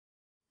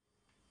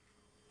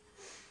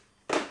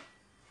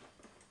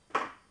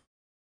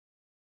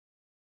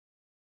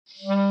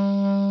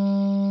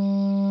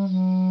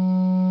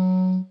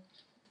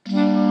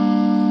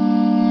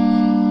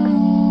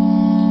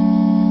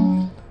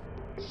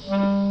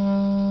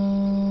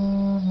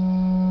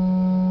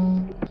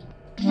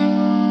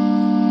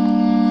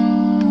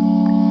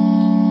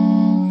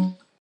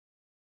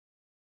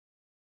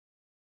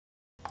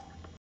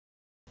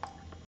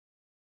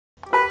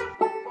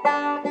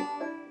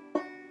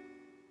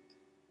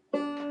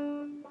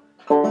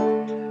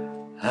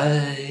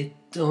I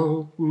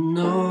don't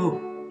know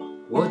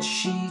what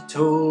she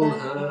told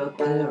her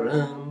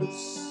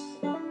parents.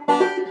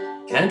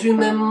 Can't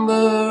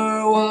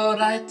remember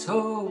what I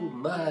told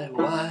my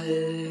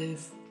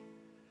wife.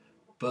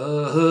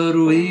 But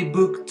we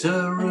booked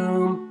a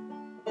room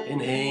in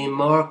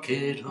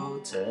Haymarket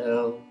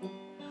Hotel,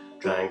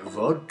 drank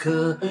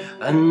vodka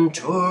and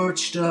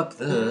torched up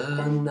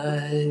the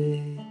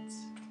night.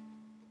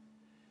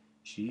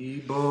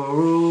 She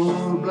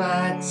borrowed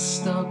black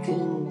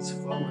stockings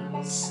from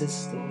her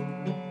sister.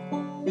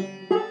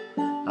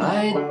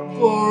 I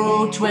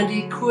borrowed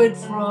 20 quid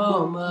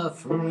from a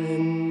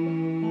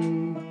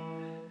friend.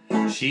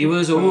 She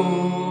was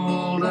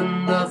old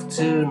enough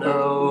to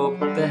know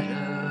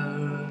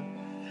better.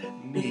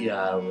 Me,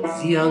 I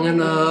was young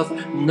enough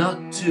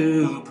not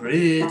to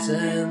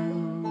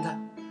pretend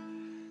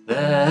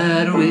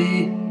that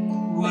we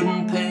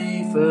wouldn't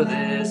pay for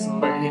this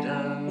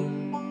later.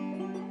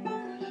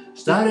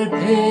 Started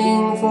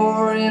paying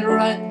for it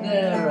right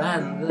there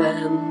and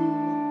then.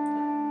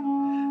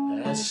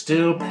 I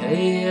still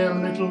pay a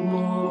little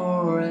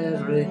more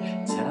every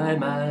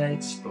time I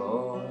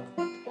explore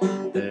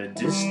the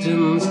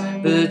distance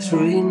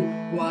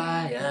between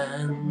why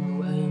and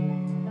when.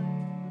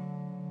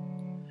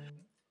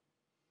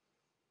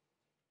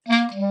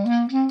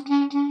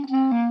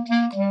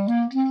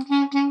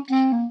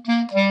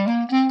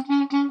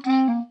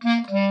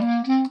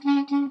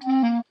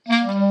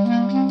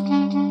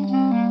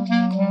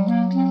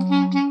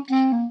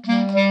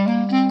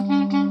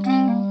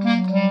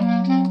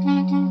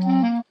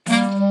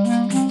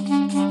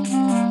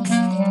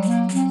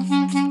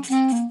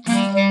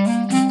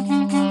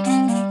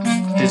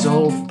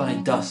 Dissolved by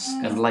dusk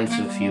and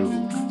lighter fuel,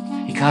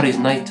 he carries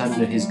night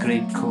under his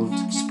great coat,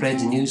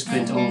 spreads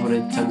newsprint over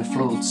it and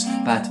floats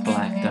bat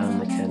black down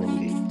the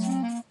Canongate.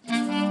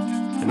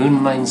 The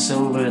moon mines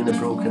silver in the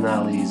broken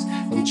alleys,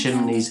 on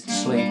chimneys,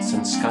 slates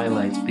and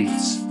skylight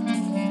beats.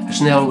 A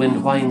Schnell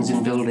wind whines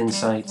in building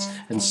sites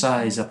and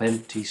sighs up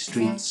empty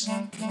streets,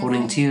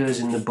 pouring tears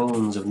in the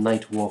bones of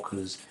night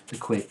walkers, the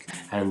quick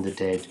and the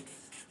dead,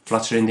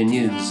 fluttering the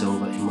news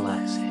over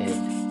Imlach's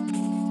head.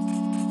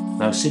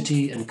 Now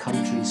city and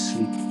country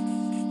sleep,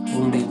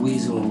 only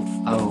weasel,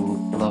 owl,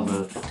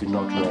 lover do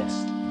not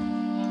rest.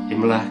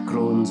 Imlach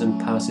groans and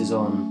passes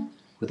on,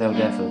 without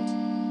effort,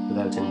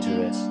 without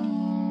interest.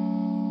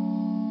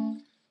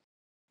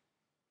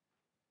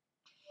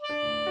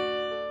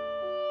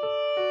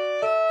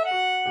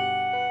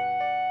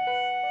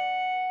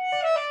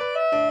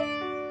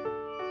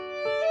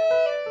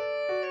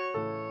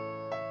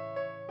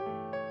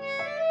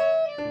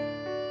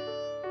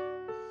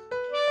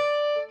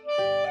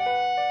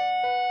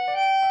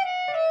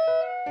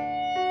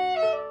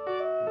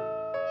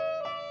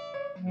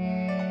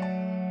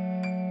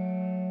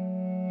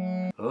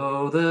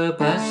 Oh, the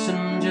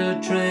passenger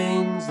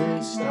trains,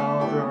 they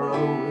start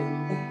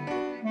rolling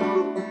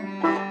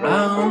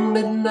round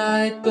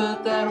midnight,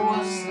 but that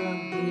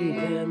wasn't the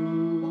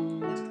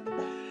end.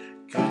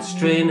 Goods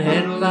train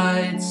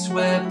headlights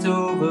swept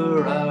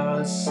over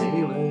our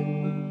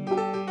ceiling,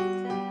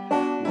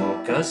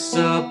 woke us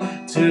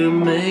up to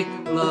make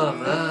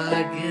love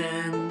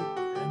again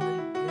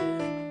and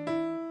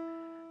again.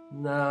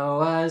 Now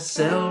I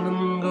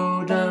seldom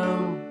go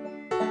down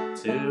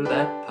to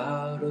that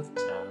part of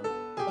town.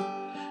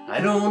 I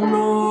don't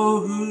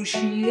know who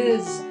she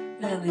is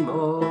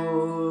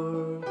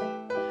anymore.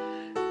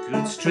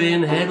 Goods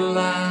train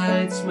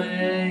headlights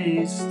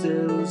may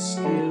still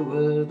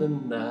skewer the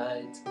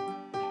night.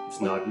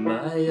 It's not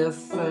my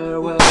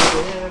affair where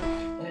they're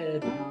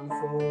heading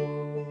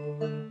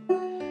for.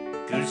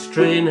 Goods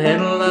train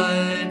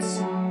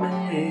headlights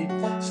may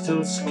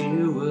still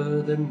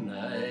skewer the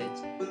night.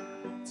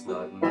 It's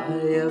not my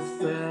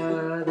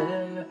affair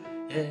they're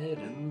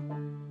heading